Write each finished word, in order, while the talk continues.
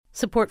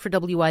Support for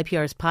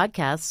WYPR's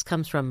podcasts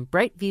comes from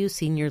Brightview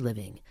Senior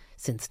Living.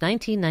 Since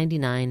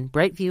 1999,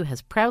 Brightview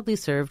has proudly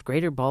served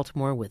Greater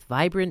Baltimore with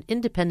vibrant,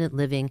 independent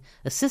living,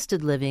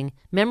 assisted living,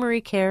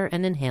 memory care,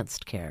 and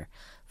enhanced care.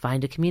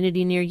 Find a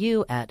community near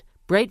you at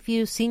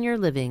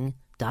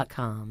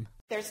brightviewseniorliving.com.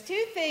 There's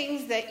two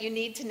things that you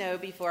need to know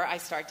before I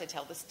start to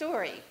tell the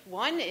story.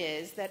 One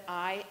is that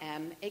I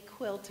am a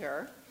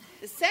quilter.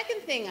 The second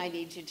thing I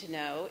need you to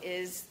know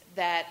is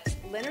that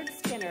Lynyrd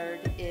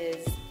Skynyrd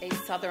is a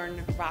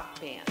Southern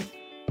rock band.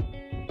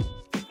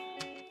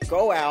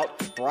 Go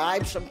out,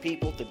 bribe some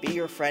people to be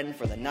your friend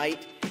for the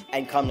night,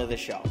 and come to the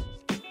show.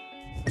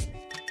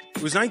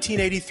 It was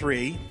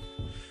 1983,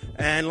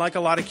 and like a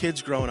lot of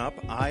kids growing up,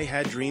 I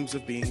had dreams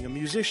of being a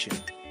musician,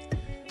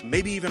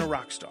 maybe even a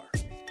rock star.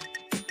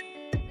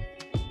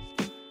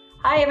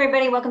 Hi,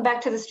 everybody. Welcome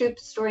back to the Stoop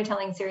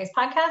Storytelling Series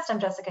podcast.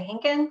 I'm Jessica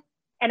Hinken.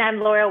 And I'm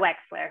Laura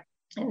Wexler.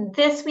 And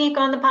this week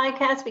on the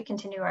podcast, we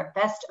continue our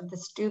Best of the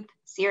Stoop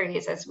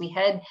series as we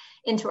head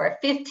into our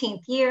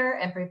 15th year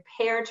and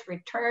prepare to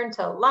return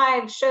to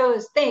live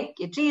shows. Thank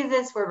you,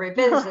 Jesus. We're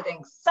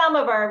revisiting some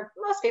of our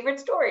most favorite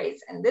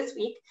stories. And this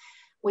week,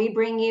 we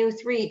bring you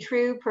 3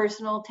 true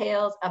personal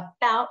tales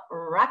about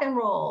rock and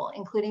roll,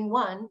 including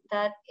one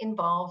that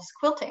involves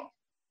quilting.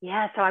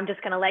 Yeah, so I'm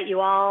just going to let you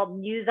all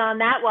muse on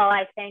that while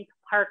I thank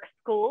Park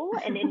School,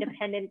 an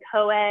independent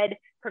co-ed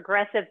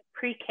progressive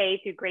pre-K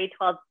through grade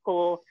 12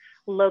 school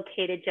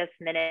located just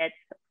minutes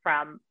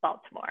from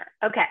Baltimore.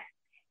 Okay,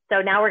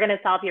 so now we're going to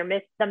solve the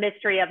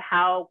mystery of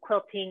how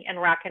quilting and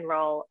rock and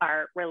roll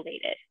are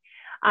related.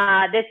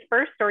 This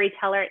first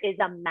storyteller is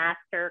a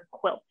master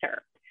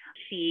quilter.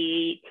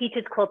 She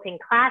teaches quilting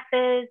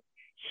classes.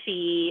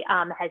 She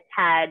has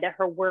had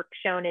her work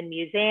shown in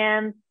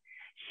museums.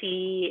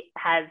 She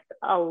has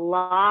a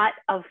lot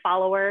of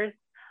followers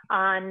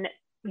on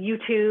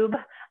YouTube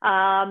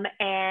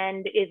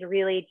and is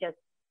really just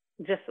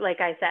like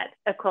I said,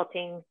 a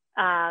quilting,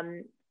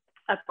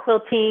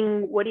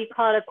 what do you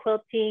call it? A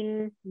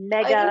quilting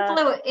mega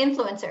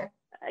influencer.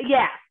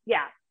 Yeah.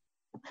 Yeah,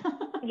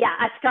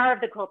 a star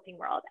of the quilting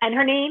world. And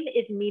her name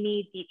is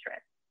Mimi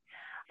Dietrich.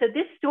 So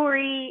this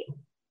story,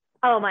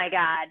 oh my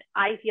God,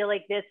 I feel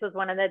like this was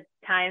one of the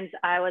times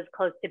I was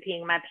close to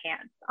peeing my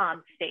pants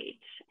on stage.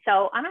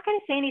 So I'm not going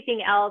to say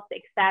anything else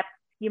except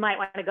you might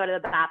want to go to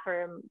the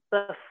bathroom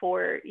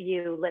before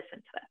you listen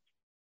to this.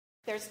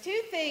 There's 2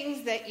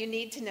 things that you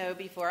need to know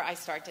before I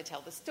start to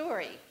tell the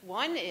story.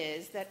 One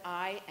is that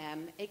I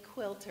am a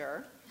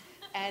quilter,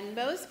 and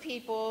most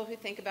people who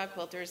think about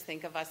quilters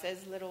think of us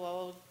as little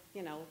old,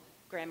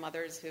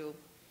 grandmothers who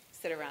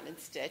sit around and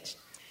stitch.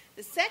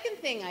 The second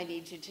thing I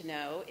need you to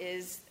know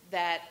is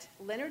that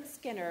Lynyrd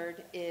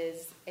Skynyrd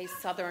is a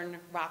Southern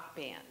rock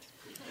band.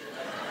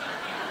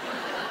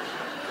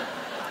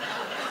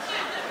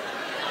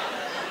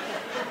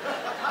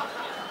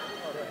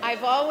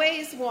 I've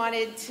always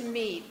wanted to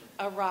meet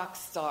a rock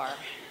star.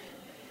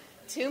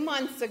 2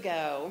 months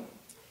ago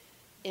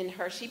in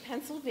Hershey,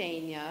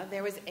 Pennsylvania,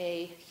 there was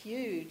a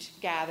huge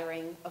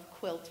gathering of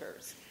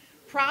quilters.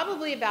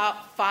 Probably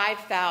about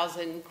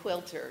 5,000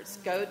 quilters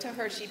go to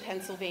Hershey,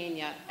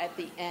 Pennsylvania at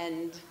the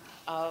end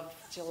of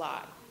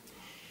July.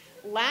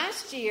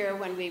 Last year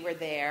when we were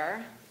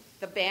there,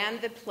 the band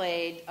that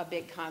played a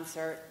big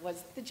concert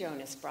was the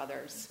Jonas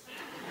Brothers.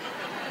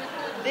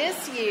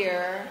 This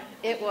year,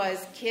 it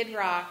was Kid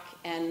Rock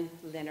and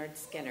Lynyrd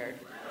Skynyrd.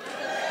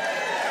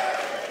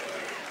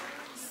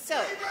 So,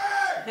 all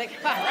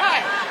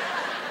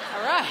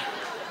right.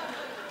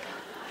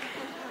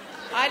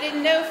 I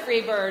didn't know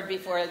Freebird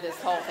before this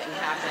whole thing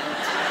happened.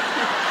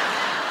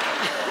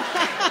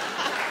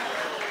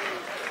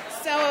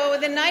 So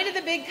the night of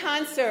the big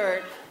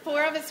concert,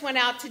 4 of us went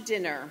out to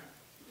dinner.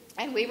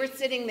 And we were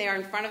sitting there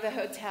in front of the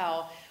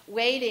hotel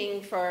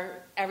waiting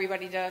for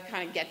everybody to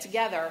kind of get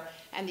together.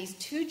 And these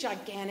 2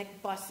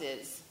 gigantic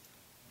buses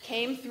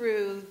came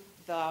through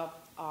the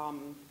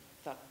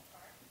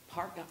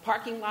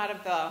parking lot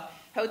of the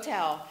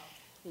hotel,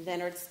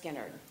 Lynyrd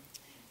Skynyrd.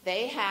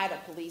 They had a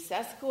police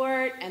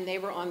escort, and they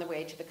were on the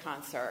way to the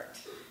concert.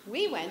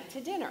 We went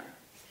to dinner.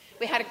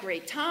 We had a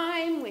great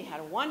time. We had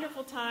a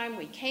wonderful time.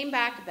 We came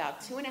back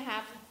about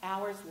 2.5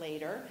 hours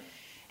later,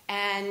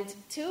 and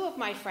 2 of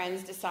my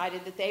friends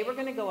decided that they were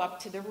going to go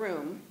up to the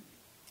room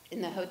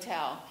in the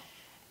hotel.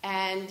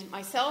 And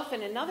myself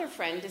and another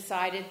friend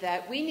decided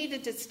that we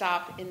needed to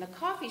stop in the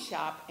coffee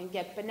shop and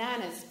get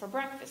bananas for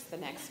breakfast the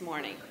next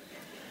morning.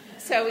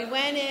 So we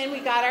went in, we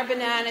got our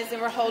bananas,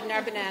 and we're holding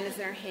our bananas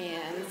in our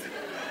hands.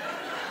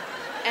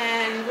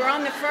 And we're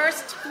on the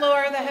first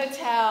floor of the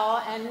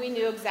hotel, and we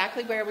knew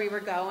exactly where we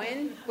were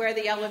going, where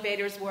the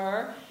elevators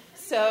were.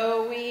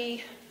 So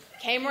we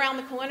came around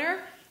the corner,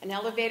 an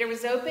elevator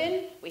was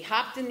open, we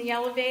hopped in the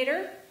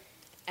elevator,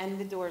 and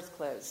the doors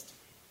closed.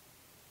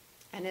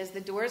 And as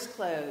the doors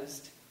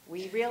closed,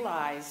 we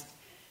realized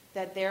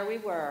that there we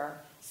were,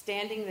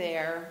 standing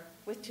there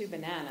with 2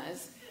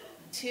 bananas.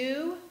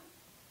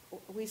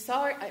 We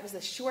saw it was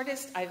the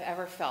shortest I've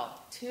ever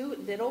felt. 2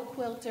 little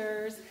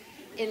quilters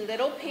in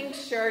little pink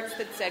shirts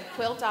that said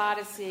Quilt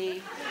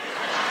Odyssey.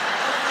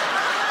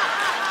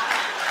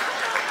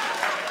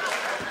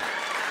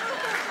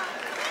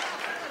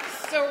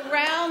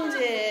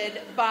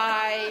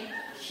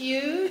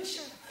 huge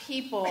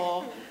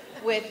people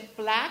with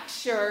black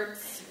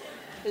shirts,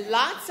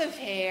 lots of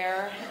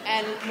hair,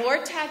 and more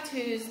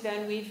tattoos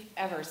than we've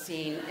ever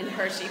seen in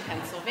Hershey,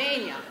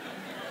 Pennsylvania.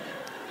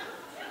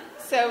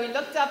 So we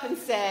looked up and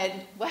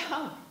said,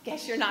 well,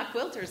 guess you're not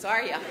quilters,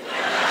 are you?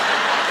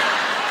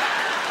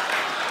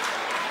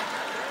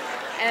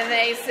 And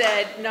they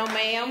said, no,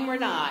 ma'am, we're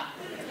not.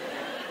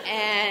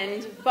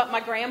 But my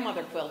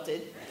grandmother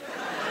quilted.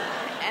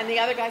 And the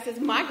other guy says,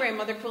 my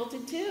grandmother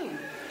quilted too.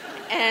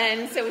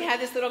 And so we had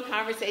this little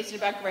conversation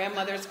about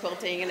grandmother's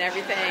quilting and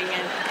everything.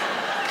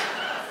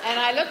 And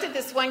I looked at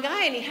this one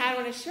guy, and he had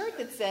on a shirt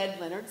that said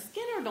Leonard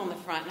Skinner on the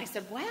front. And I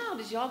said, wow,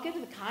 did you all go to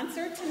the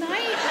concert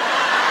tonight?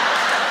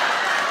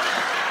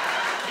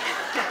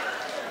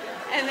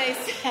 And they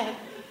said,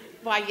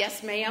 why,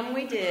 yes, ma'am,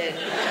 we did.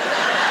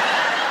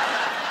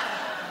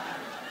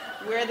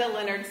 We're the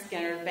Leonard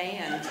Skinner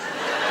Band.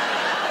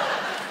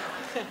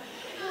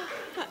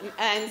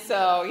 And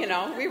so,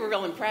 we were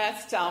real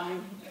impressed.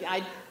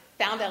 I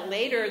found out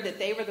later that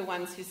they were the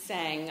ones who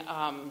sang,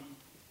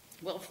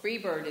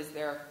 Freebird is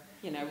their,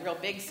 real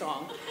big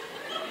song.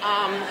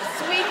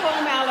 Sweet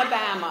Home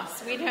Alabama,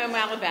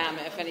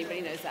 if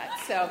anybody knows that.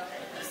 So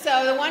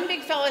the one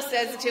big fella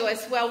says to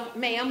us, well,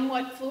 ma'am,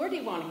 what floor do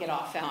you want to get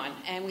off on?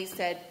 And we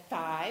said,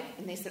 5.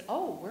 And they said,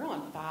 oh, we're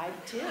on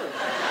 5 too.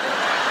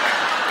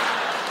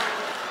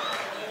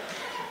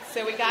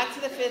 So we got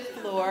to the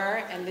 5th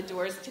floor, and the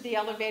doors to the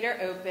elevator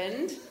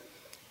opened,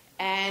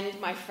 and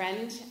my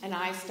friend and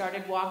I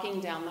started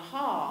walking down the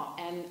hall.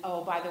 And,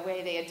 oh, by the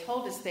way, they had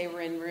told us they were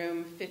in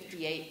room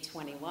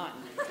 5821.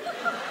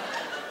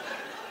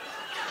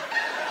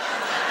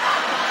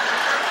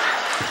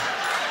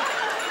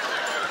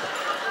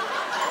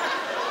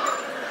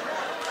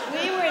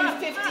 We were in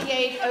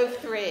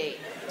 5803.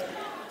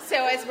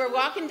 So as we're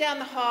walking down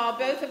the hall,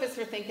 both of us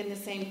were thinking the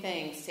same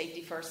thing.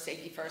 Safety first,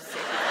 safety first, safety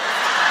first.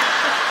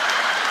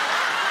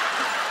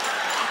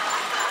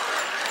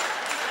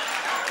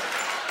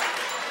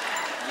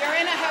 You're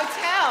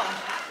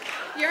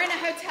in a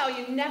hotel.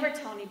 You never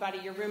tell anybody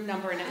your room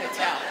number in a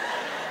hotel.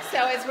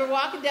 So as we're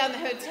walking down the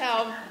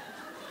hotel,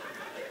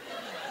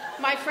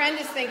 my friend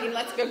is thinking,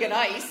 let's go get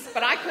ice.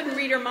 But I couldn't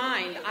read her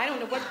mind. I don't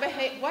know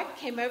what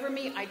came over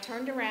me. I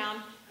turned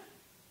around,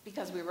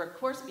 because we were, of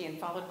course, being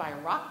followed by a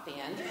rock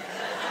band.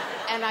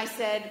 And I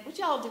said, would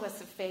y'all do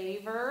us a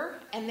favor?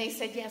 And they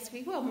said, yes,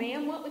 we will.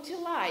 Ma'am, what would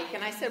you like?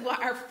 And I said, well,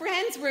 our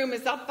friend's room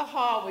is up the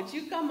hall. Would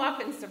you come up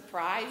and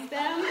surprise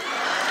them?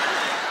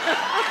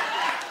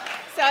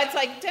 So it's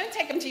like, don't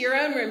take them to your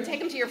own room.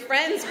 Take them to your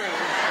friend's room.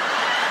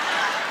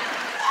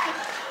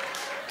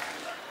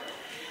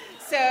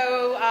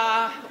 So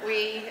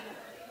we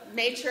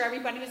made sure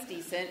everybody was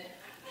decent.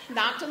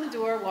 Knocked on the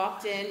door,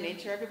 walked in, made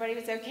sure everybody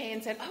was okay,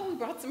 and said, oh, we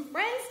brought some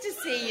friends to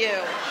see you.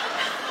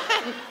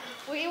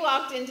 We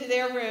walked into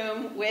their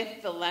room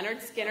with the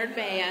Leonard Skinner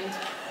Band.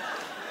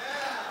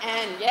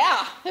 And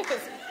yeah,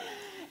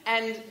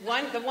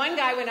 the one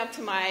guy went up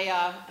to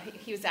my,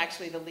 he was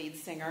actually the lead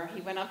singer.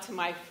 He went up to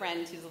my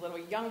friend who's a little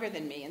younger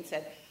than me and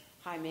said,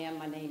 hi, ma'am,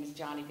 my name is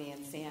Johnny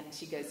Van Sant.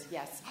 She goes,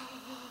 yes,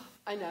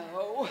 I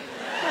know.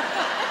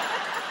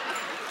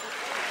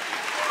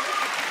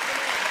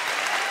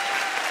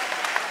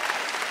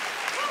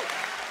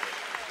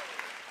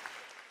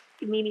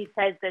 Mimi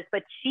says this,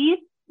 but she's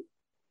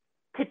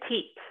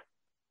petite.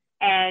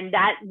 And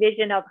that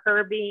vision of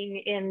her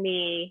being in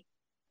the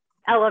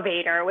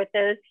elevator with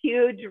those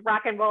huge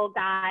rock and roll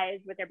guys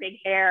with their big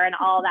hair and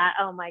all that,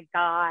 oh my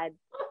God.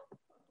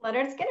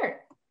 Leonard Skinner.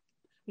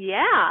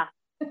 Yeah.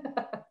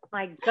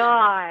 My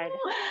God.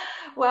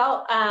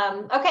 Well,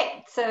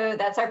 okay, so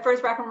that's our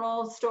first rock and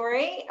roll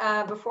story.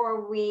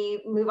 Before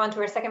we move on to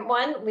our second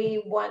one,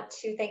 we want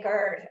to thank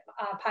our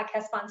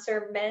podcast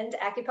sponsor, Mend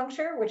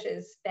Acupuncture, which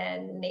has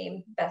been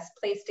named best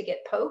place to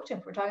get poked.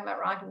 If we're talking about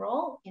rock and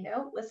roll,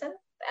 listen,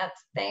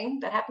 that's the thing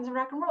that happens in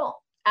rock and roll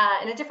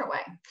in a different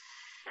way.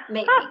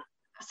 Maybe.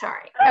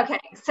 Sorry. Okay,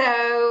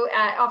 so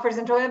offers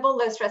enjoyable,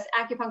 low-stress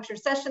acupuncture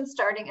sessions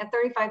starting at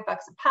 $35 a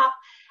pop,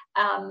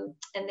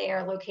 and they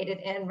are located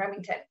in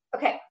Remington.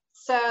 Okay.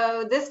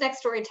 So this next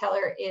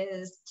storyteller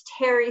is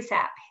Terry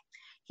Sapp.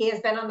 He has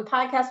been on the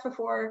podcast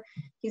before.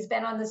 He's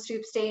been on the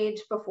Stoop stage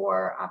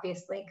before,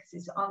 obviously, because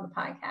he's on the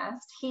podcast.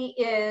 He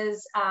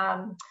is,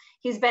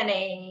 he's been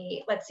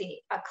a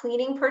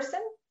cleaning person.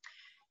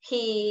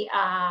 He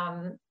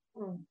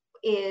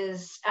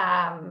is,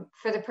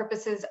 for the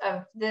purposes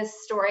of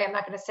this story, I'm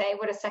not going to say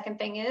what a second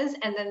thing is.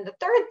 And then the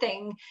third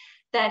thing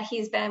that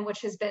he's been,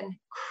 which has been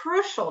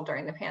crucial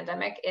during the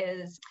pandemic,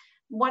 is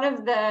one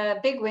of the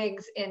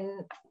bigwigs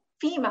in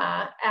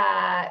FEMA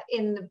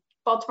in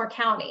Baltimore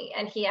County,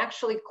 and he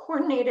actually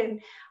coordinated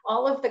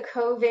all of the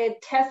COVID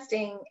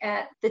testing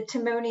at the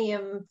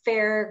Timonium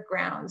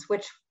Fairgrounds,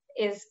 which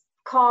is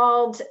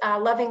called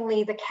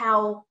lovingly the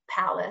Cow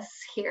Palace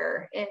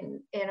here in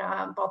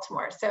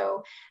Baltimore.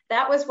 So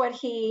that was what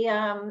he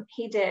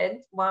did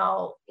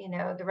while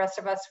the rest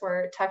of us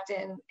were tucked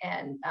in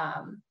and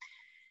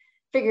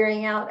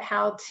figuring out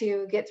how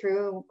to get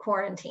through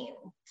quarantine.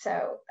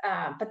 So,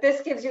 but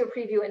this gives you a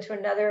preview into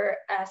another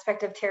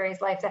aspect of Terry's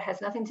life that has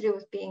nothing to do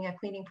with being a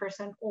cleaning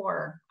person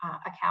or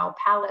a Cow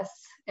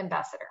Palace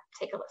ambassador.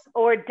 Take a listen.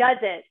 Or does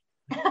it?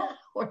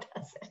 Or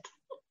does it?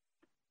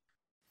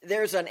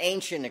 There's an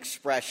ancient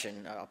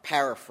expression, a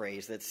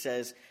paraphrase, that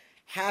says,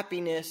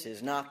 happiness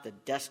is not the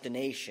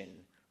destination,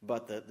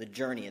 but the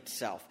journey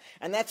itself.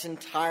 And that's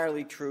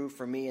entirely true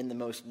for me in the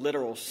most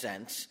literal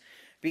sense,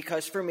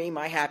 because for me,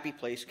 my happy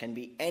place can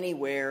be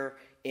anywhere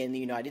in the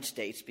United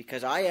States,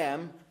 because I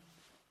am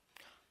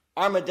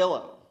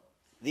Armadillo,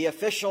 the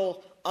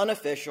official,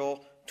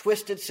 unofficial,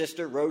 Twisted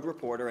Sister road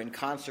reporter and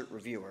concert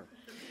reviewer.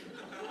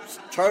 It's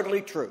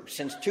totally true.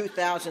 Since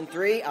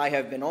 2003, I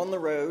have been on the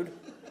road.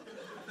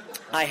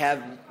 I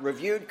have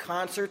reviewed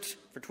concerts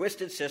for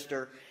Twisted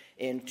Sister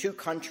in 2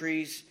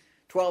 countries,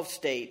 12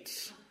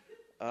 states.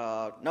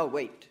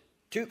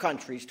 2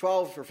 countries,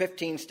 12 or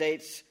 15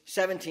 states,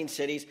 17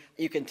 cities.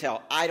 You can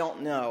tell, I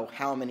don't know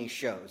how many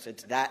shows.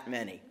 It's that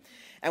many.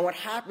 And what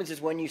happens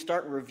is when you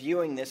start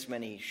reviewing this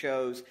many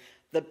shows,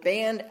 the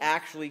band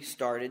actually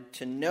started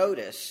to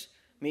notice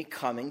me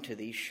coming to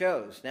these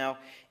shows. Now,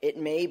 it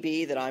may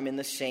be that I'm in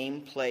the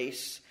same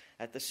place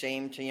at the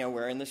same time,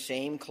 wearing the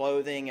same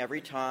clothing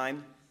every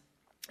time.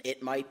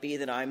 It might be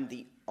that I'm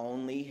the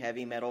only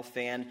heavy metal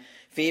fan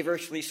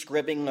feverishly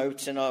scribbling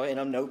notes in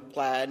a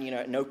notepad,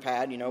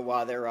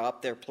 while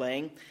they're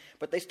playing.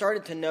 But they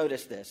started to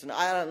notice this, and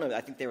I don't know.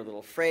 I think they were a little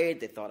afraid.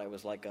 They thought I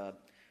was like a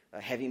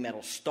heavy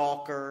metal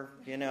stalker.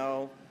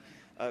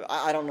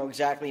 I don't know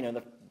exactly.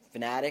 The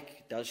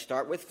fanatic does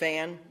start with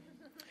fan,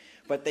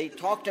 but they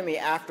talked to me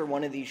after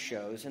one of these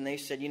shows, and they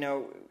said,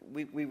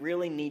 we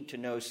really need to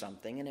know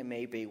something, and it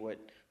may be what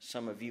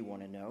some of you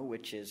want to know,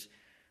 which is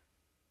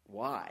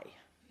why.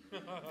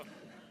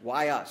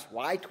 Why us?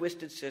 Why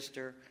Twisted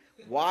Sister?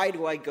 Why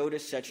do I go to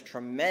such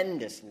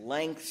tremendous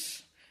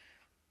lengths,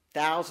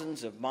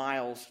 thousands of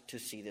miles to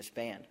see this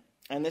band?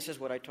 And this is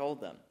what I told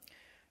them.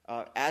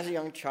 As a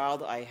young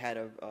child, I had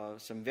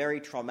some very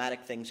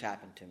traumatic things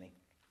happen to me.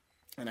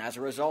 And as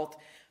a result,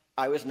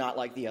 I was not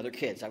like the other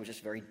kids. I was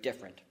just very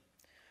different.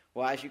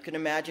 Well, as you can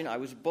imagine, I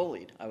was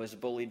bullied. I was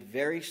bullied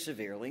very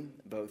severely,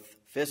 both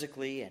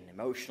physically and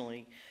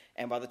emotionally.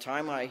 And by the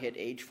time I hit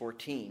age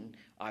 14,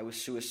 I was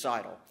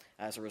suicidal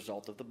as a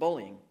result of the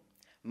bullying.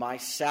 My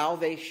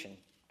salvation,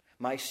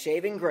 my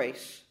saving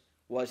grace,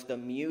 was the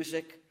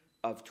music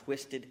of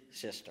Twisted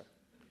Sister.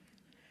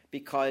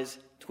 Because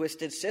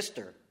Twisted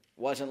Sister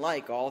wasn't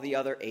like all the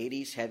other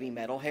 80s heavy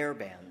metal hair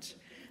bands.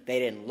 They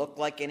didn't look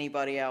like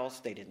anybody else.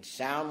 They didn't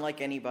sound like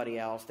anybody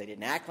else. They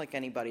didn't act like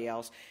anybody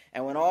else.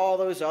 And when all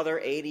those other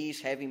 80s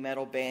heavy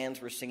metal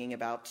bands were singing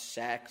about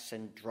sex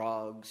and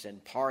drugs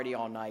and party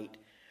all night,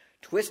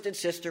 Twisted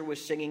Sister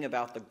was singing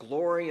about the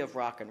glory of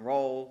rock and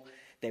roll.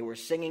 They were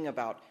singing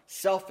about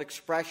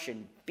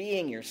self-expression,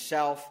 being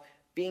yourself,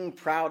 being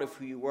proud of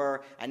who you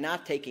were, and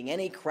not taking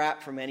any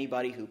crap from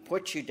anybody who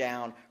put you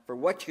down for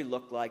what you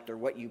looked like or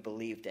what you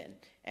believed in.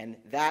 And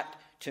that,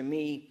 to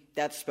me,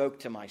 that spoke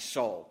to my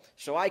soul.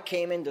 So I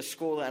came into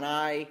school and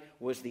I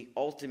was the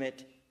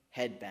ultimate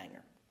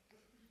headbanger.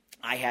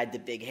 I had the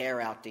big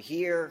hair out to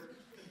here.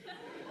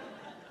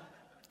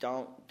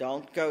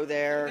 Don't go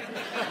there.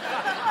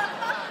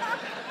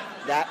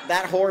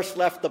 That horse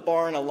left the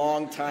barn a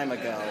long time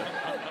ago.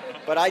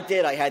 But I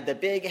did. I had the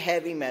big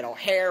heavy metal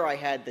hair. I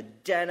had the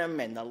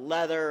denim and the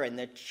leather and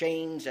the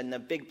chains and the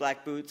big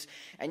black boots.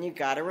 And you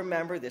got to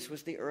remember, this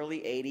was the early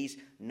 80s.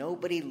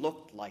 Nobody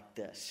looked like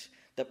this.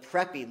 The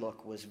preppy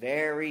look was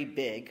very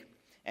big.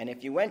 And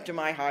if you went to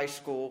my high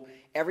school,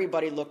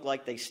 everybody looked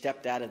like they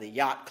stepped out of the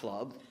yacht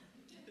club.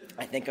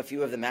 I think a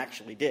few of them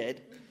actually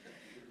did.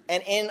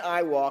 And in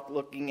I walked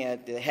looking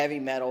at the heavy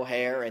metal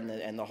hair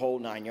and the whole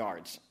 9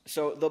 yards.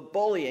 So the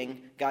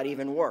bullying got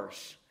even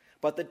worse.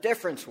 But the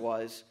difference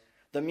was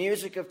the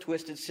music of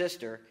Twisted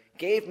Sister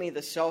gave me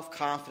the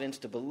self-confidence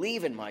to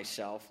believe in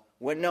myself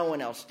when no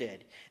one else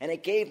did. And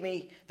it gave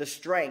me the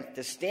strength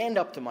to stand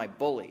up to my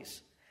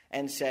bullies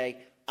and say,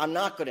 I'm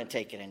not going to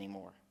take it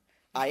anymore.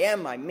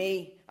 I'm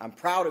me. I'm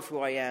proud of who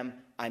I am.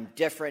 I'm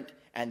different,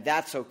 and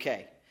that's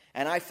okay.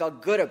 And I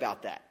felt good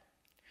about that.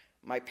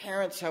 My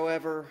parents,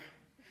 however,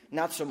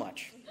 not so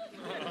much.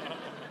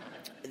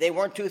 They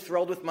weren't too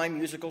thrilled with my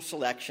musical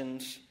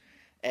selections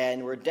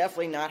and were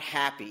definitely not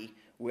happy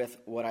with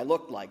what I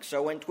looked like.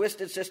 So when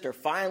Twisted Sister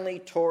finally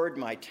toured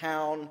my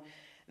town,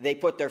 they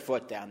put their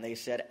foot down. They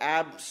said,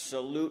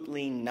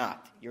 absolutely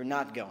not. You're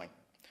not going.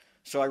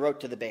 So I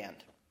wrote to the band,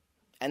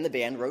 and the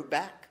band wrote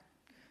back.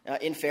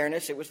 In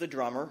fairness, it was the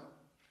drummer,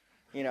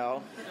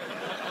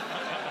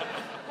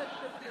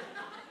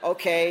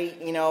 Okay,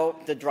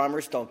 the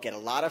drummers don't get a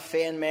lot of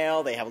fan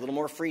mail. They have a little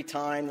more free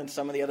time than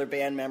some of the other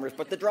band members.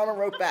 But the drummer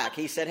wrote back.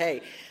 He said,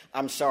 hey,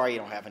 I'm sorry you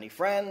don't have any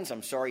friends.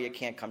 I'm sorry you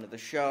can't come to the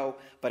show.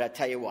 But I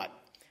tell you what,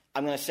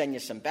 I'm going to send you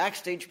some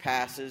backstage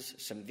passes,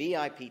 some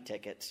VIP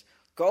tickets.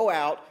 Go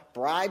out,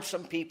 bribe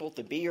some people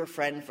to be your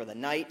friend for the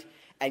night,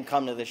 and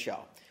come to the show.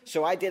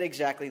 So I did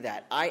exactly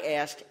that. I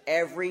asked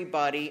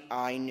everybody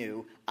I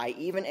knew. I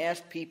even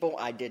asked people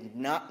I did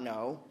not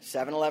know,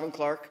 7-Eleven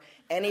clerk,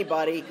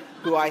 anybody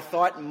who I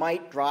thought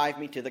might drive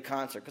me to the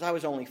concert, because I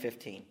was only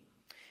 15.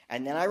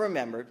 And then I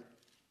remembered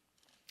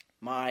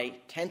my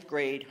 10th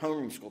grade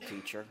homeroom school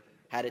teacher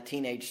had a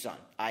teenage son.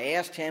 I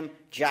asked him,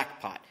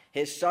 jackpot.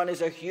 His son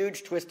is a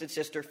huge Twisted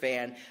Sister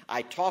fan.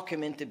 I talk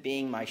him into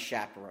being my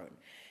chaperone.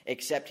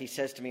 Except he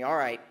says to me, all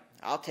right,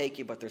 I'll take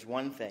you, but there's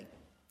one thing.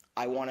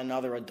 I want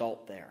another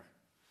adult there.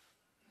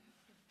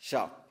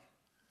 So,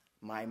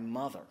 my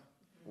mother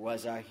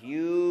was a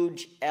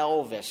huge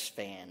Elvis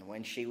fan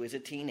when she was a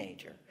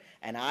teenager.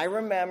 And I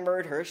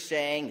remembered her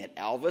saying that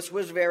Elvis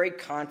was very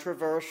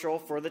controversial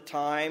for the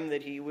time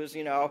that he was,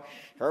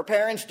 her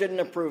parents didn't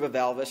approve of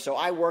Elvis, so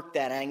I worked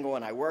that angle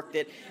and I worked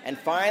it. And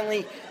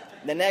finally,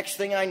 the next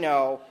thing I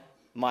know,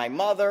 my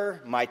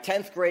mother, my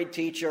 10th grade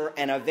teacher,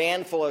 and a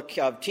van full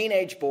of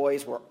teenage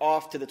boys were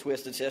off to the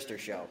Twisted Sister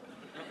show.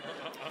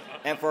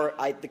 And for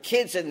the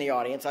kids in the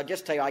audience, I'll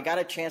just tell you, I got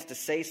a chance to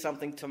say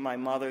something to my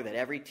mother that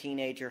every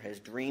teenager has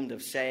dreamed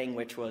of saying,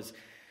 which was,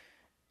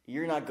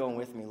 "You're not going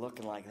with me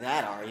looking like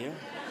that, are you?"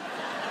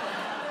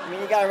 I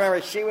mean, you got to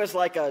remember, she was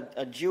like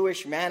a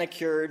Jewish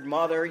manicured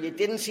mother. You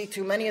didn't see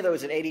too many of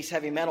those at 80s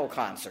heavy metal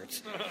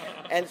concerts.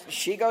 And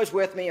she goes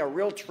with me, a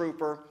real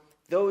trooper.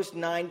 Those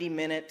 90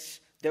 minutes,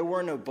 there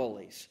were no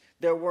bullies.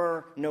 There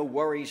were no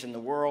worries in the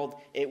world.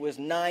 It was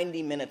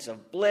 90 minutes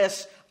of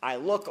bliss. I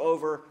look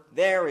over.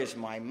 There is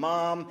my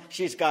mom.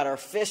 She's got her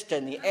fist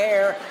in the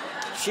air.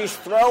 She's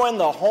throwing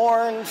the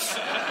horns.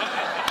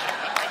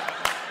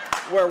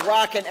 We're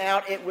rocking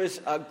out. It was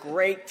a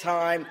great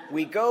time.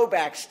 We go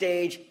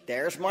backstage.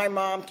 There's my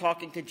mom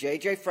talking to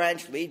J.J.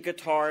 French, lead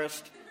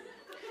guitarist.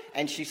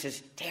 And she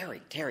says,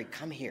 Terry,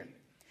 come here.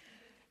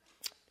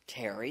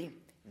 Terry,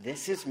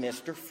 this is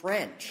Mr.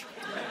 French.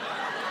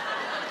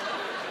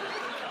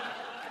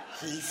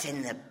 He's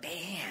in the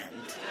band.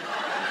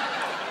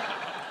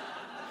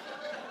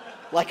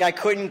 Like I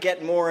couldn't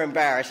get more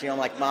embarrassed. I'm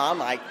like,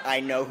 Mom, I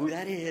know who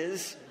that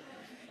is.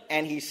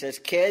 And he says,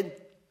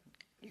 kid,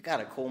 you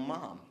got a cool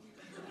mom.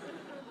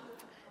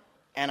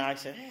 And I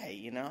said, hey,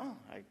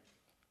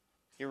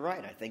 you're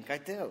right, I think I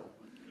do.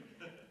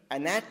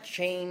 And that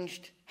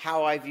changed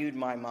how I viewed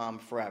my mom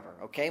forever,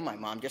 okay? My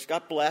mom just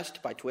got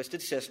blessed by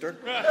Twisted Sister.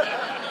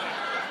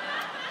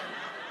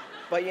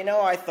 But,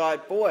 I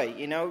thought, boy,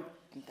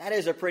 that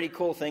is a pretty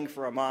cool thing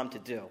for a mom to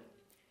do.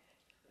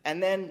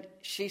 And then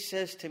she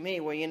says to me,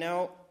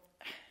 well,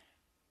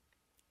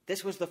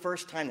 this was the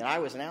first time that I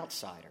was an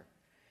outsider.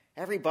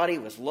 Everybody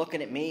was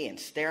looking at me and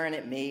staring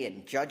at me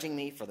and judging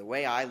me for the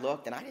way I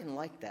looked, and I didn't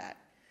like that.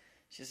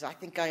 She says, I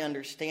think I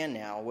understand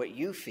now what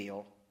you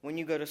feel when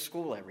you go to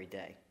school every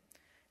day.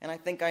 And I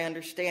think I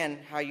understand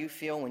how you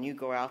feel when you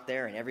go out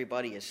there and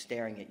everybody is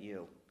staring at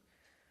you.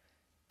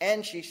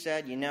 And she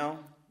said,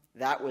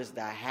 that was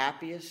the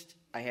happiest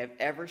I have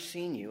ever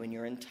seen you in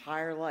your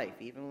entire life,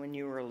 even when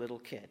you were a little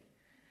kid.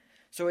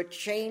 So it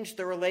changed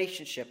the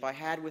relationship I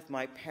had with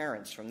my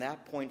parents from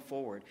that point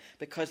forward,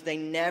 because they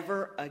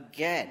never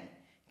again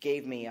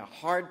gave me a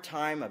hard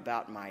time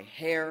about my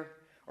hair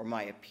or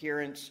my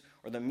appearance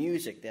or the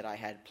music that I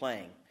had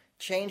playing.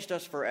 Changed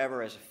us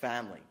forever as a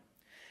family.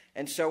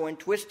 And so when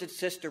Twisted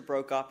Sister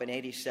broke up in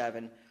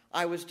 '87,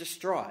 I was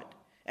distraught,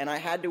 and I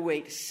had to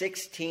wait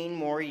 16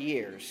 more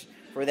years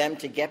for them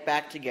to get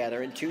back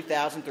together in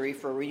 2003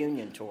 for a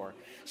reunion tour.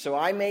 So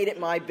I made it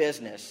my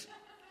business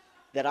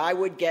that I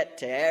would get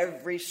to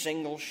every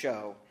single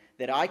show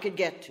that I could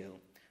get to,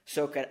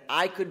 so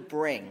I could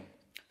bring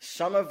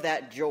some of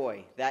that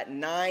joy, that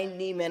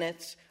 90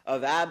 minutes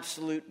of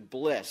absolute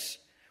bliss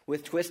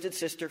with Twisted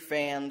Sister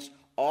fans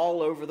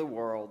all over the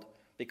world,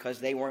 because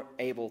they weren't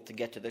able to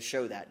get to the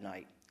show that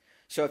night.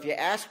 So if you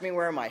ask me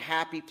where my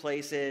happy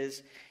place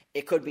is,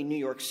 it could be New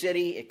York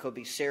City, it could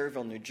be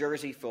Sayreville, New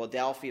Jersey,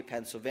 Philadelphia,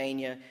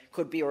 Pennsylvania,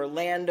 could be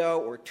Orlando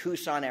or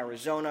Tucson,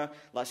 Arizona,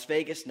 Las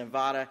Vegas,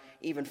 Nevada,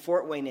 even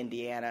Fort Wayne,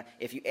 Indiana.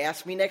 If you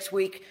ask me next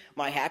week,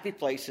 my happy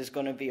place is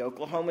going to be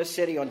Oklahoma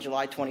City on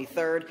July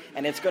 23rd,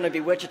 and it's going to be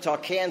Wichita,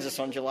 Kansas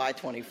on July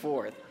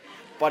 24th.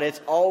 But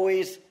it's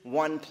always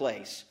one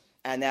place,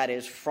 and that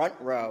is front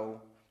row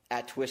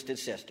at Twisted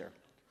Sister.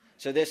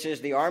 So this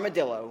is the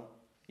Armadillo,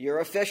 your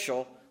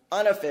official,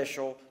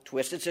 unofficial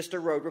Twisted Sister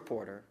road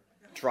reporter,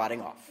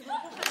 trotting off.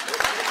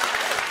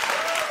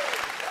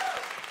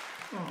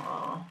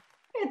 Aww,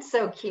 it's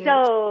so cute.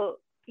 So,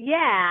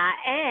 yeah,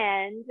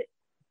 and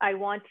I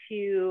want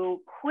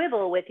to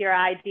quibble with your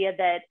idea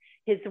that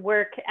his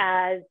work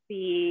as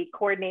the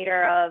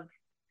coordinator of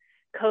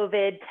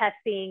COVID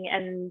testing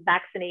and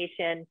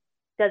vaccination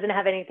doesn't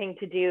have anything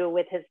to do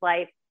with his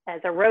life as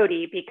a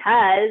roadie,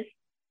 because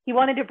he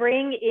wanted to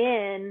bring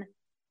in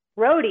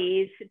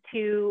roadies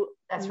to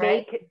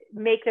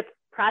make the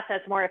process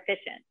more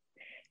efficient,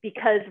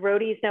 because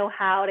roadies know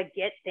how to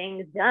get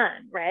things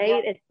done, right?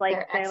 Yep. It's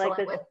like they're like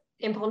this with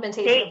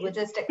implementation of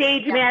logistics.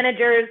 Stage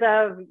managers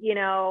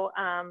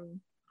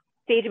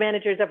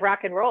of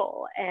rock and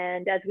roll.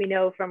 And as we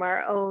know from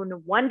our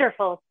own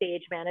wonderful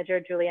stage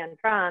manager, Julianne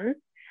Franz,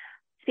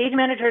 stage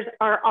managers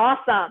are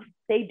awesome.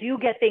 They do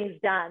get things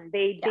done.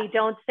 They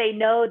don't say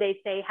no, they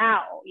say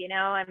how, you know?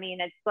 I mean,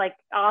 it's like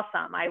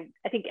awesome. I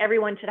think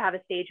everyone should have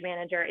a stage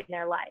manager in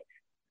their life.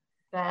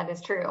 That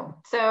is true.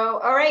 So,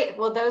 all right.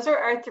 Well, those are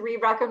our 3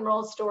 rock and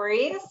roll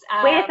stories.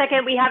 Wait a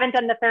second. We haven't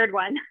done the third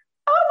one.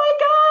 Oh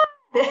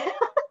my God.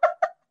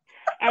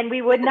 And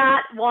we would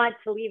not want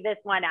to leave this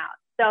one out.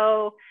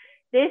 So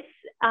this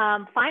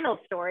final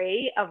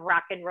story of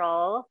rock and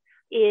roll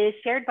is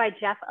shared by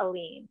Jeff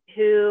Aline,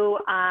 who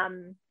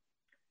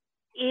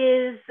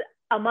is,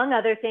 among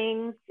other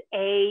things,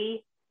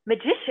 a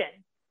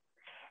magician,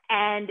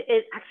 and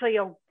is actually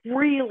a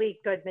really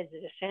good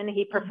magician.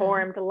 He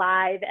performed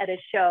live at a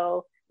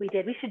show we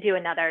did. We should do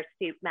another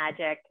Stoop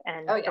Magic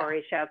and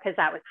Story show, because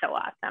that was so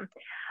awesome.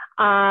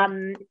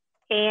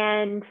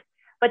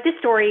 But this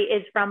story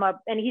is from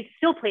and he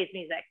still plays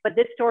music, but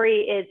this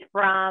story is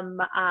from,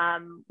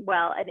 an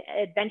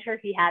adventure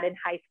he had in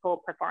high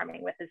school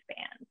performing with his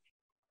band.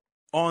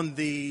 On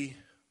the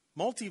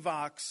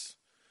Multivox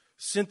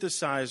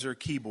synthesizer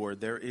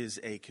keyboard, there is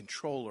a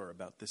controller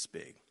about this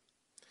big,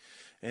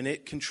 and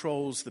it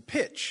controls the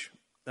pitch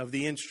of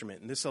the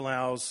instrument. And this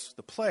allows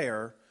the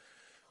player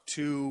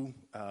to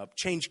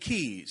change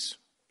keys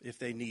if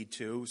they need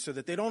to, so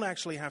that they don't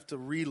actually have to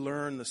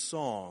relearn the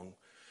song.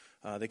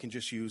 They can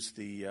just use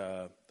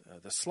the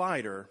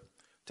slider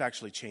to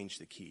actually change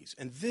the keys.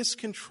 And this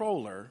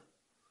controller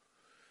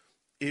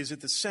is at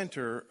the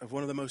center of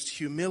one of the most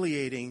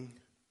humiliating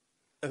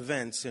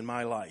events in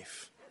my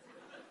life.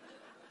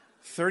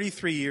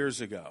 33 years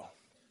ago.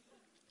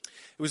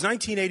 It was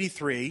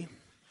 1983,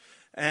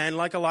 and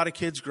like a lot of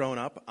kids growing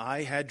up,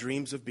 I had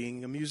dreams of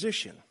being a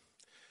musician,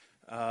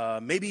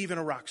 maybe even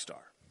a rock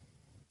star.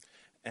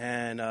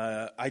 And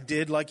I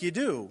did like you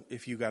do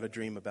if you got a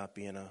dream about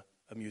being a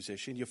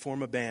musician. You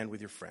form a band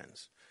with your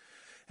friends.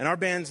 And our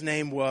band's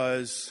name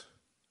was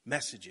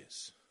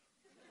Messages.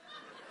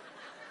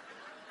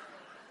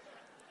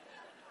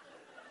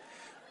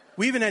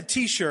 We even had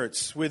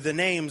T-shirts with the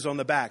names on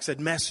the back, said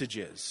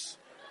Messages,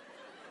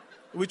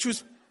 which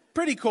was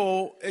pretty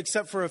cool,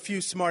 except for a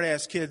few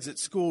smart-ass kids at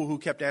school who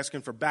kept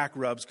asking for back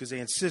rubs because they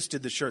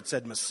insisted the shirt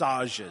said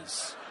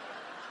Massages.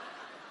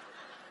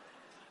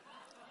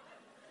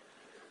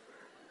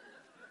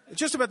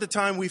 Just about the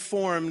time we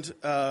formed,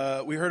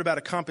 we heard about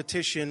a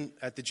competition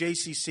at the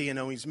JCC in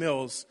Owings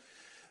Mills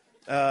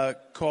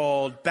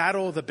called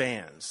Battle of the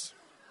Bands.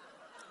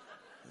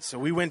 So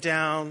we went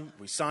down,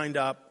 we signed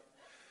up,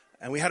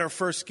 and we had our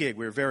first gig.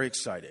 We were very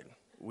excited.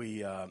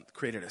 We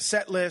created a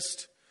set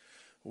list.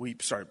 We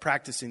started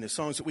practicing the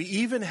songs. We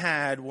even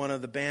had one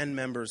of the band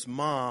members'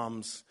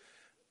 moms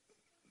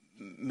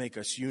make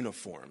us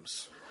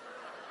uniforms.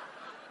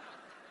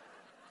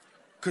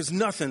 Because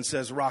nothing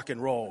says rock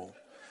and roll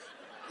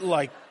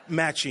like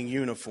matching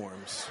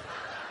uniforms.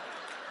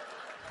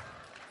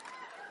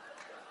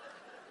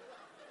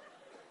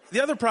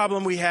 The other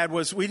problem we had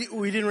was we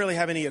didn't really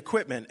have any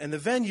equipment, and the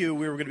venue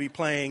we were going to be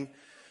playing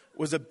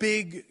was a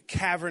big,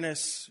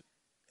 cavernous,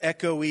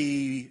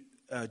 echoey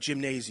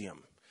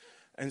gymnasium.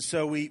 And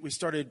so we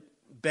started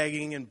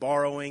begging and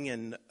borrowing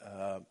and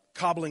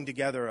cobbling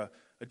together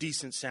a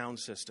decent sound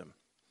system.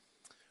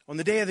 On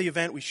the day of the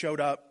event, we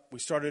showed up. We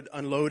started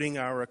unloading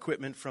our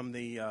equipment from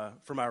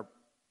our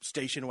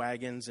station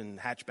wagons and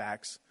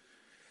hatchbacks.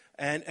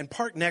 And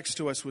parked next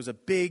to us was a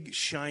big,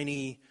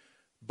 shiny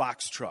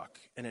box truck,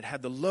 and it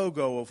had the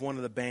logo of one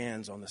of the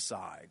bands on the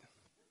side.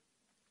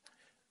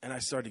 And I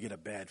started to get a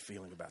bad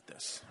feeling about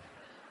this.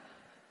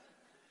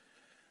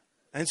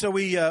 And so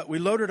we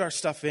loaded our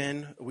stuff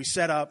in, we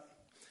set up,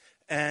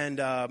 and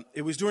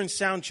it was during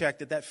sound check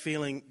that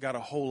feeling got a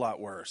whole lot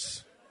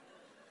worse.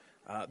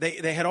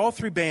 They had all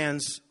 3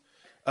 bands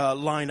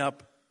line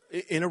up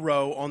in a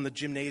row on the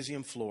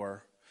gymnasium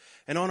floor.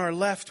 And on our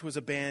left was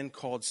a band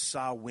called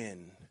Sa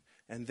Win,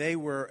 and they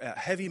were a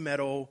heavy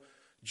metal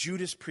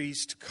Judas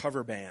Priest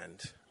cover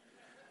band.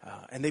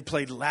 And they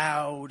played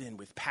loud and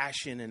with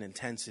passion and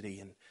intensity.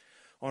 And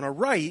on our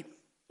right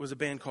was a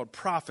band called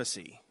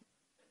Prophecy,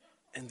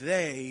 and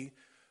they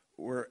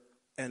were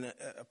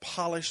a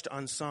polished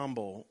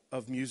ensemble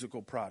of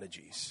musical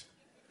prodigies.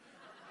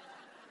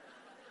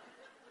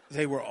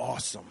 They were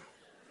awesome.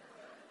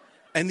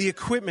 And the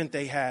equipment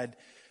they had,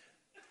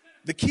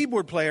 the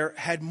keyboard player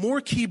had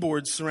more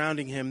keyboards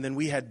surrounding him than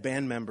we had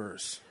band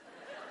members.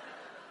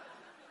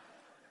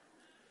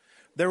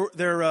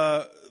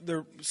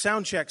 Their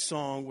sound check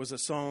song was a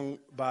song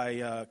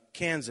by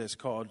Kansas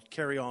called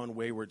Carry On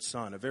Wayward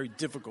Son, a very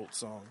difficult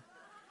song.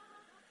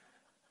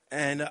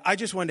 And I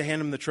just wanted to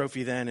hand him the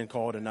trophy then and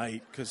call it a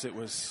night because it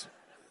was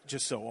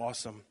just so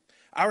awesome.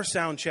 Our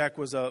sound check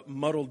was a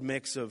muddled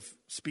mix of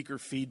speaker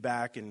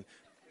feedback and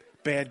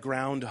bad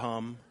ground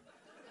hum.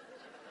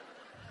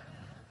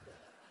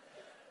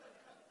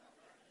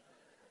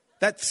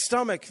 That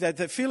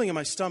feeling in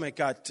my stomach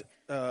got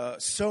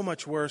so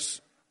much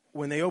worse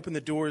when they opened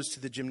the doors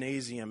to the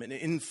gymnasium and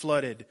in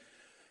flooded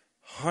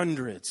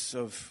hundreds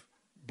of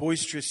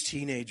boisterous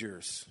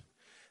teenagers.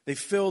 They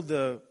filled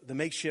the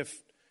makeshift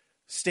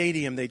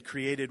stadium they'd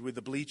created with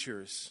the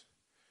bleachers.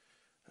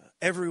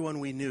 Everyone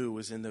we knew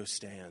was in those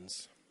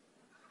stands.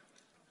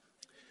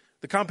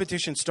 The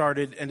competition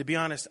started, and to be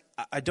honest,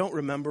 I don't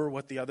remember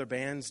what the other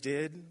bands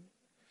did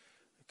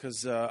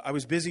because I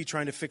was busy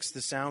trying to fix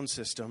the sound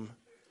system.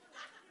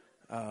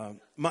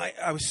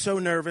 I was so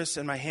nervous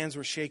and my hands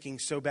were shaking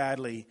so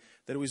badly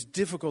that it was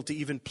difficult to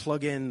even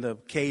plug in the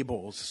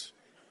cables.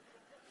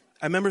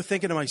 I remember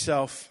thinking to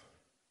myself,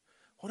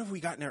 what have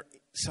we gotten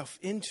ourselves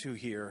into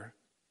here?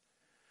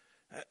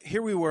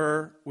 Here we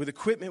were with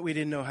equipment we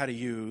didn't know how to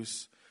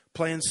use,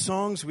 playing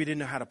songs we didn't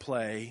know how to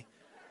play,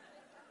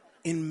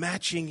 in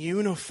matching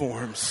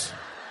uniforms.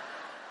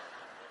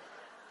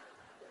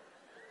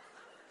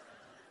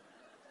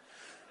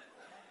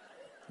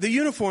 The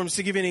uniforms,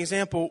 to give you an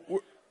example,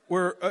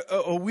 were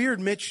a weird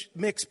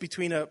mix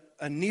between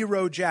a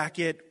Nero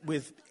jacket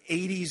with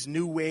 80s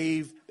new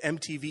wave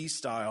MTV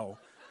style.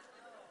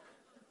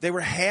 They were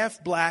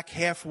half black,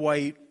 half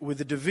white, with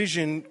a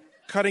division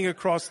cutting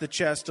across the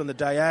chest on the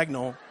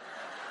diagonal.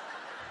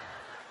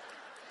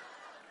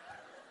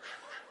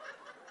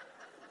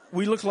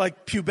 We looked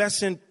like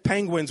pubescent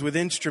penguins with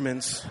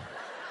instruments.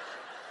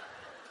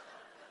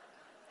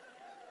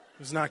 It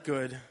was not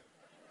good.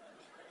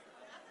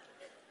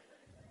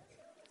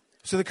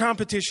 So the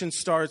competition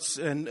starts,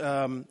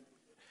 and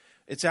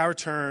it's our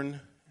turn.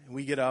 And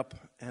we get up,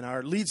 and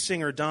our lead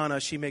singer, Donna,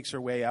 she makes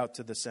her way out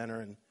to the center.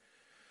 And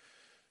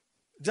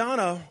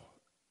Donna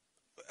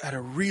had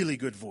a really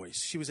good voice.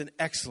 She was an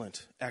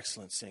excellent,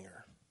 excellent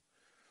singer.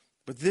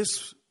 But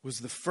this was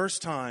the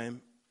first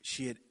time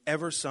she had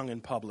ever sung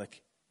in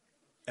public.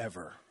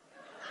 Ever.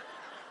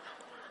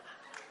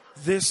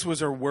 This was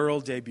her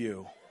world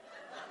debut.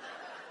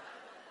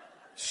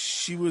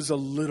 She was a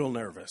little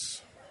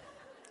nervous.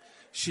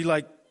 She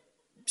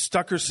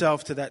stuck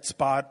herself to that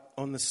spot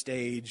on the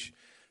stage,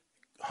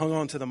 hung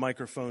onto the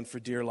microphone for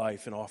dear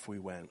life, and off we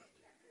went.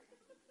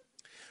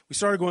 We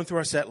started going through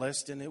our set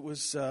list, and it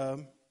was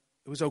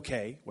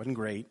okay. It wasn't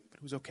great, but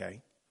it was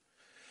okay.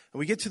 And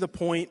we get to the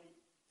point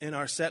in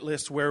our set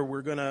list where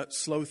we're going to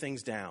slow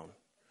things down.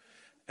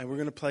 And we're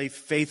going to play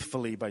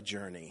Faithfully by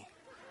Journey.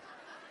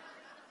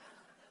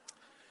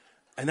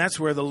 And that's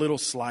where the little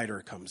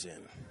slider comes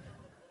in.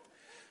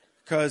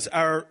 Because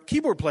our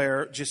keyboard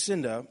player,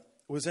 Jacinda,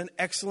 was an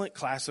excellent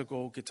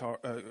classical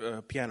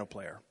piano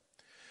player.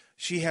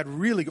 She had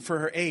for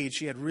her age,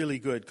 she had really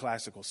good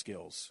classical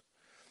skills.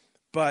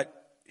 But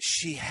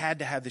she had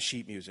to have the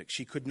sheet music.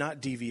 She could not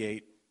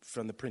deviate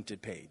from the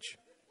printed page.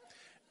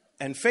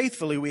 And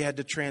Faithfully, we had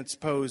to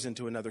transpose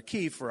into another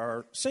key for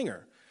our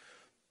singer.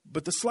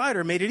 But the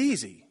slider made it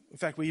easy. In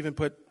fact, we even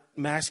put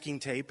masking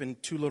tape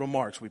and 2 little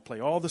marks. We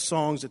play all the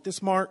songs at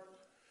this mark.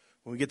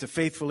 When we get to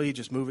Faithfully,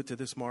 just move it to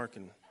this mark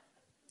and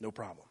no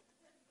problem.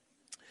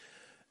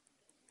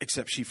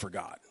 Except she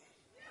forgot.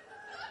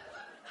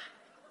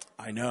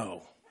 I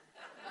know.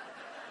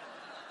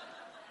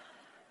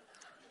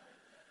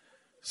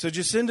 So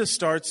Jacinda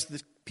starts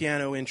the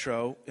piano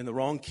intro in the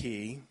wrong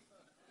key.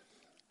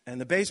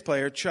 And the bass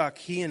player, Chuck,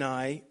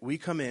 we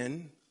come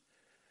in.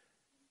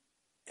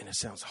 And it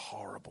sounds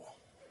horrible.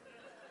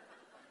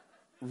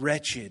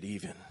 Wretched,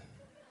 even.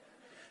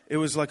 It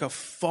was like a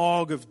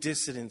fog of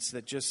dissonance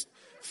that just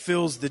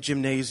fills the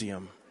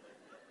gymnasium.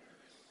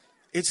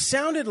 It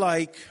sounded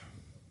like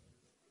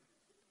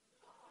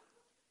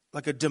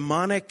a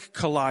demonic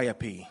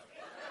calliope.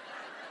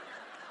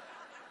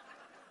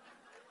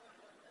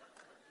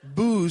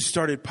 Boos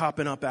started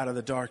popping up out of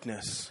the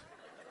darkness.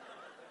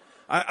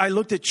 I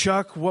looked at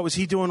Chuck. What was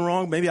he doing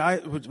wrong? Maybe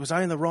was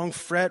I in the wrong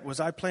fret? Was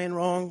I playing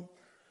wrong?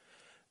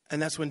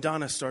 And that's when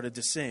Donna started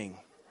to sing.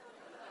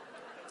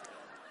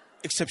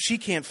 Except she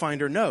can't find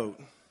her note.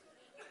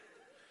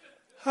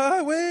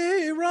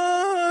 Highway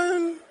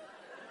run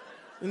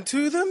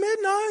into the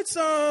midnight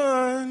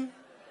sun.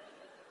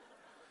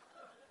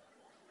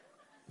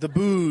 The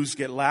boos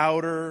get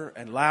louder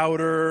and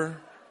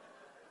louder.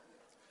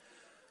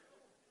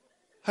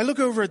 I look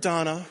over at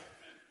Donna,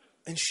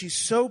 and she's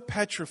so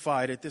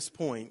petrified at this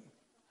point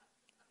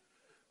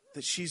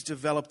that she's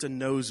developed a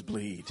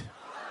nosebleed.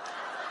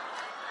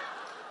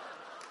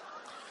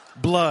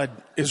 Blood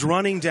is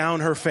running down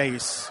her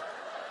face.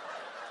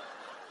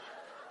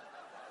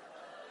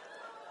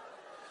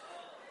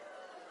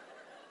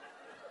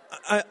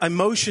 I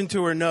motion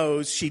to her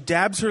nose. She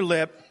dabs her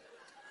lip,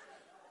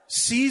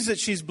 sees that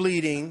she's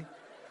bleeding,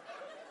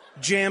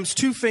 jams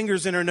 2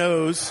 fingers in her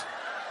nose,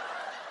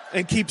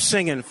 and keeps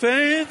singing,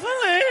 Faithfully.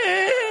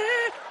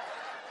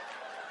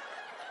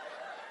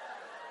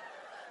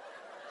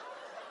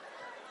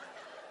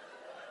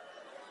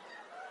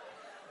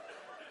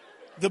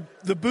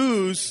 The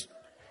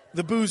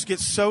boos get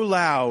so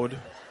loud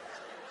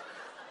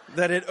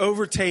that it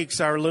overtakes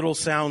our little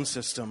sound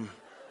system.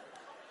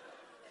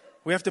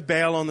 We have to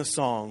bail on the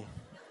song.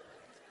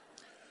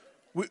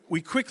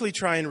 We quickly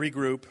try and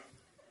regroup,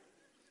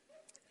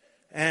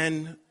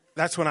 and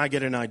that's when I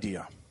get an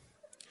idea.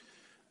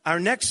 Our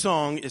next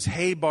song is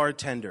Hey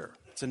Bartender.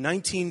 It's a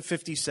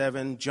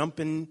 1957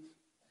 jumpin'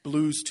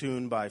 blues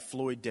tune by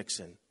Floyd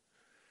Dixon.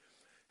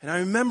 And I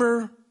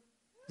remember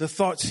the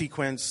thought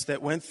sequence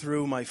that went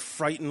through my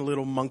frightened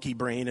little monkey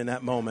brain in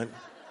that moment.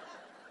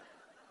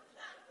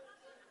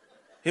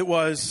 It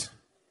was,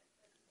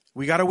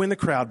 we got to win the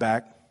crowd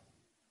back.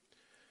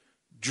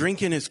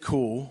 Drinking is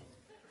cool.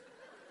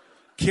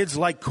 Kids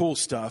like cool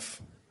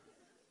stuff.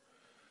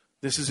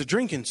 This is a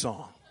drinking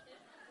song.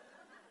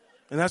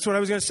 And that's what I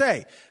was going to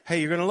say.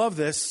 Hey, you're going to love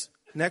this.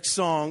 Next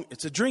song,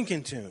 it's a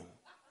drinking tune.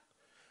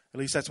 At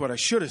least that's what I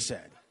should have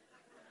said.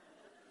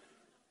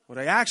 What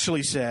I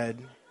actually said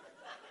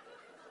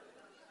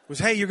was,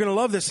 hey, you're going to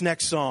love this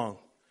next song.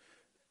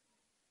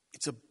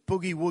 It's a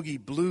boogie-woogie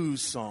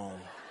blues song.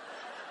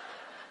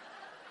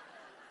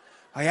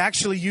 I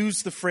actually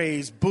used the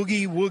phrase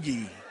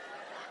boogie-woogie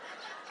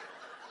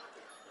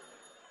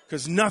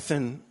because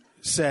nothing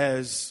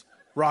says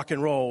rock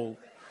and roll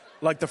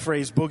like the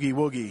phrase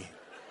boogie-woogie.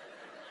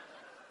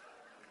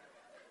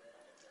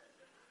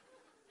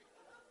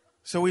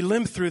 So we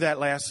limped through that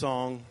last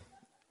song.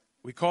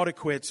 We called it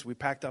quits. We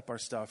packed up our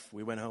stuff.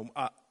 We went home.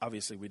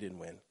 Obviously, we didn't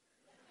win.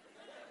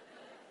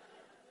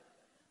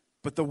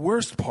 But the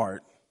worst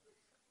part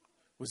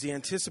was the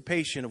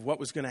anticipation of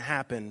what was going to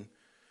happen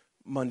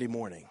Monday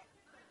morning.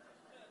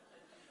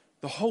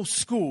 The whole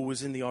school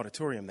was in the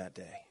auditorium that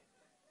day.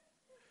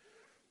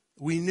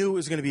 We knew it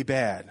was going to be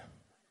bad.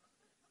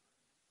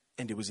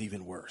 And it was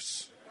even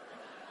worse.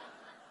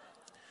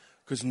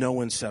 Because no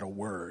one said a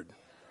word.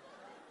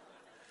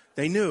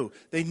 They knew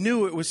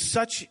it was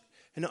such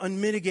an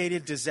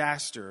unmitigated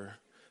disaster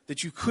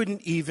that you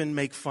couldn't even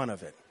make fun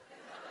of it.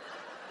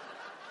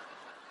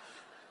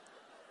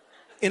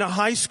 In a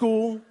high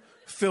school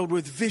filled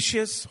with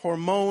vicious,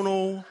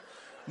 hormonal,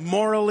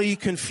 morally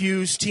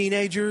confused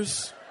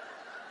teenagers,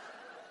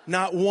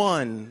 not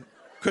one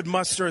could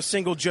muster a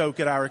single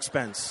joke at our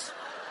expense.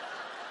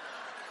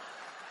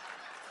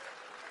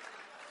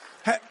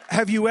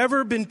 Have you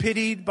ever been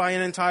pitied by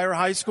an entire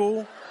high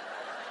school?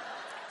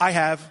 I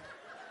have.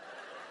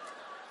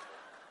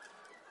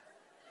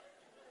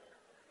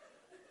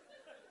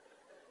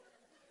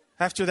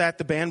 After that,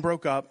 the band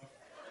broke up.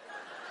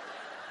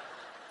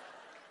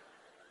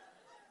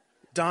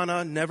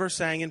 Donna never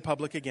sang in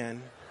public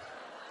again.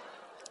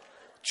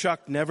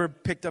 Chuck never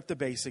picked up the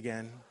bass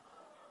again.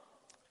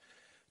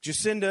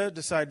 Jacinda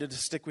decided to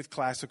stick with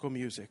classical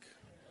music.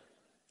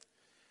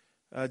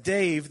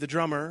 Dave, the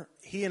drummer,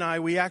 he and I,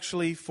 we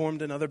actually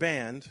formed another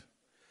band,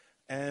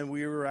 and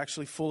we were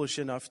actually foolish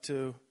enough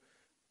to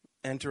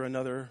enter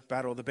another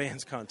Battle of the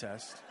Bands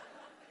contest.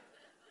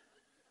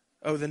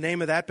 Oh, the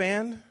name of that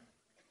band?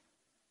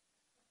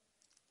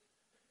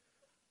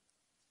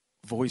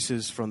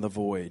 Voices from the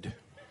Void.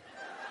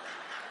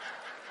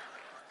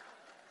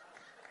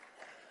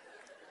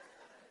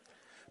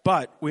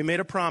 But we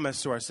made a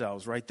promise to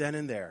ourselves right then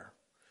and there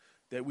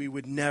that we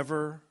would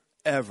never,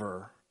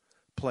 ever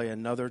play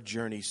another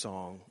Journey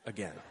song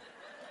again.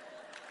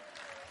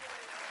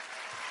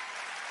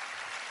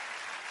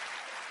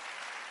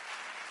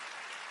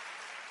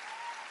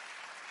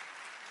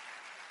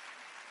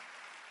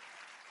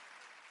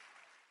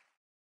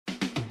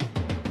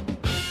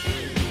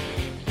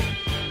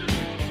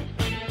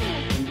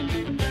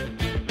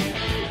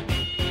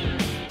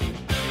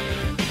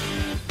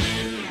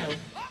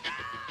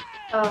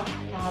 Oh,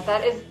 no,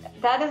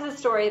 that is a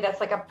story that's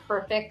like a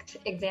perfect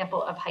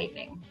example of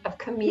heightening, of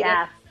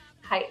comedic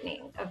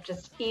heightening, of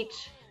just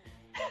each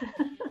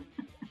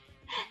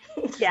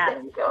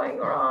thing going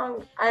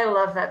wrong. I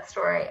love that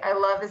story. I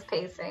love his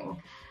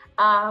pacing.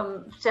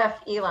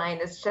 Jeff Eline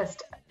is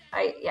just,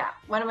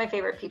 one of my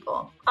favorite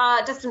people.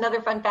 Just another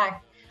fun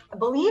fact. I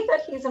believe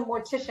that he's a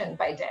mortician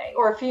by day,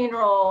 or a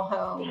funeral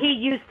home.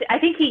 I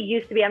think he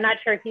used to be. I'm not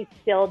sure if he's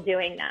still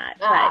doing that.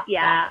 But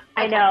yeah,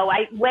 okay. I know.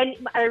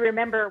 I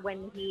remember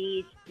when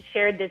he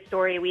shared this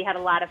story, we had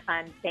a lot of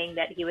fun saying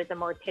that he was a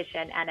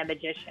mortician and a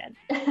magician.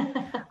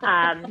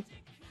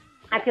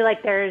 I feel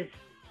like there's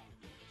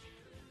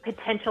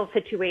potential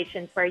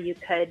situations where you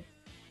could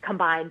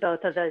combine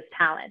both of those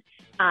talents.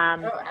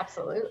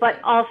 Absolutely. But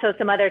also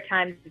some other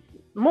times,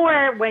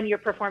 more when you're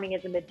performing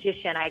as a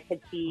magician, I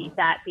could see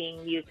that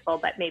being useful,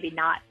 but maybe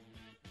not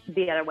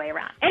the other way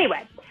around.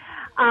 Anyway,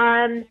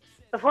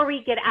 before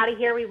we get out of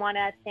here, we want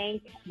to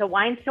thank the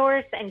Wine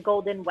Source and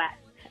Golden West.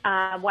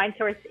 Wine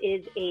Source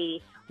is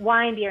a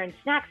wine, beer, and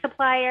snack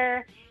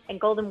supplier, and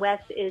Golden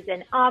West is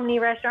an omni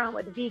restaurant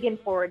with a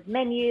vegan-forward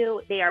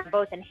menu. They are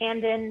both in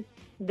Hamden.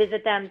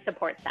 Visit them,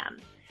 support them.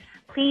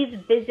 Please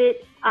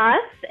visit us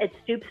at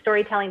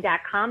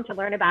stoopstorytelling.com to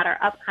learn about our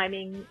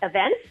upcoming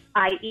events,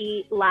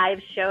 i.e. live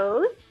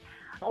shows,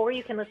 or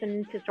you can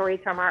listen to stories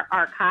from our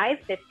archive,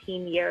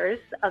 15 years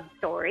of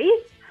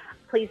stories.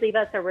 Please leave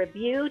us a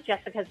review.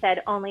 Jessica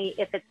said only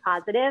if it's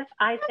positive.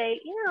 I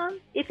say,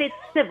 if it's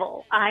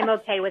civil. I'm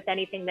okay with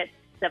anything that's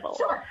civil.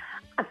 Sure.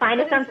 Find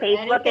us on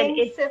Facebook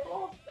and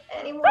civil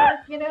anymore,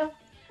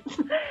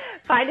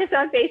 Find us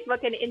on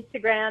Facebook and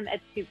Instagram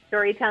at Stoop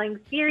Storytelling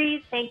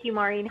Series. Thank you,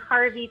 Maureen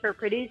Harvey, for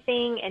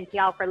producing, and to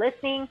y'all for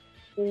listening.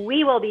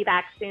 We will be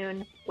back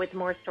soon with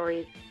more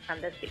stories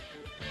from the Stoop.